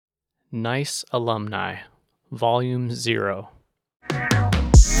Nice Alumni, Volume 0.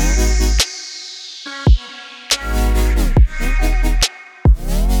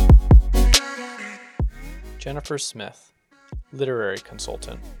 Jennifer Smith, Literary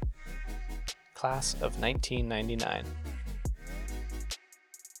Consultant. Class of 1999.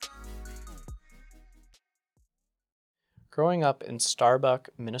 Growing up in Starbuck,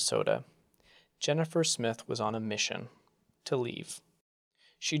 Minnesota, Jennifer Smith was on a mission to leave.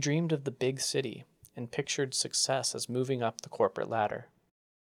 She dreamed of the big city and pictured success as moving up the corporate ladder.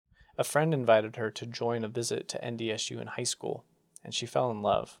 A friend invited her to join a visit to NDSU in high school, and she fell in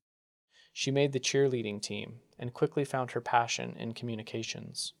love. She made the cheerleading team and quickly found her passion in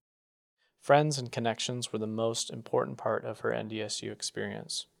communications. Friends and connections were the most important part of her NDSU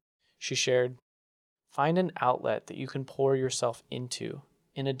experience. She shared, "Find an outlet that you can pour yourself into,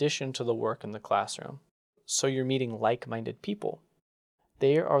 in addition to the work in the classroom, so you're meeting like-minded people.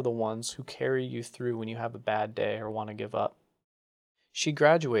 They are the ones who carry you through when you have a bad day or want to give up." She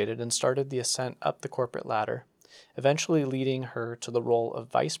graduated and started the ascent up the corporate ladder, eventually leading her to the role of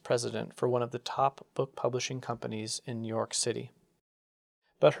vice president for one of the top book publishing companies in New York City.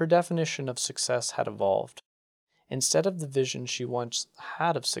 But her definition of success had evolved. Instead of the vision she once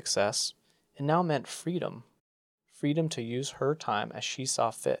had of success, it now meant freedom. Freedom to use her time as she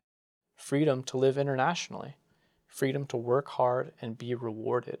saw fit. Freedom to live internationally. Freedom to work hard and be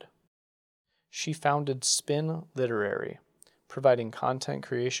rewarded. She founded Spin Literary, providing content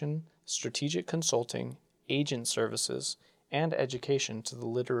creation, strategic consulting, agent services, and education to the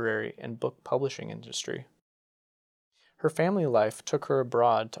literary and book publishing industry. Her family life took her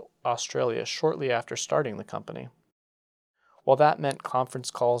abroad to Australia shortly after starting the company. While that meant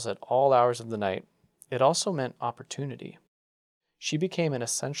conference calls at all hours of the night, it also meant opportunity. She became an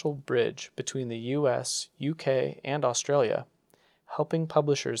essential bridge between the US, UK, and Australia, helping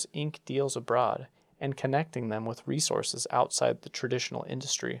publishers ink deals abroad and connecting them with resources outside the traditional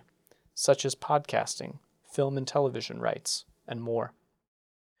industry, such as podcasting, film and television rights, and more.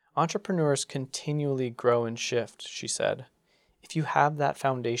 Entrepreneurs continually grow and shift, she said. If you have that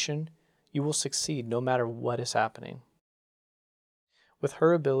foundation, you will succeed no matter what is happening. With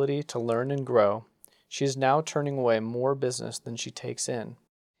her ability to learn and grow, she is now turning away more business than she takes in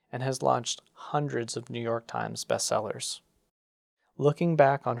and has launched hundreds of New York Times bestsellers. Looking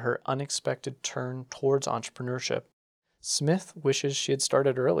back on her unexpected turn towards entrepreneurship, Smith wishes she had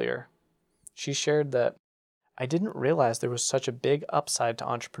started earlier. She shared that, "I didn't realize there was such a big upside to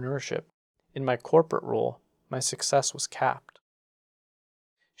entrepreneurship. In my corporate role, my success was capped."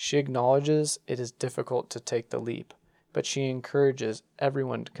 She acknowledges it is difficult to take the leap, but she encourages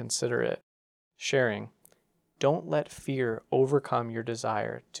everyone to consider it, sharing, "Don't let fear overcome your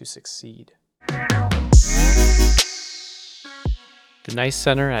desire to succeed." The Nice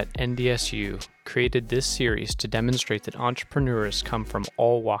Center at NDSU created this series to demonstrate that entrepreneurs come from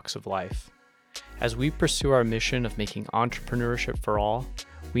all walks of life. As we pursue our mission of making entrepreneurship for all,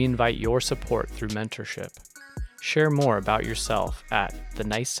 we invite your support through mentorship. Share more about yourself at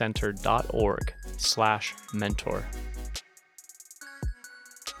thenicecenter.org/mentor.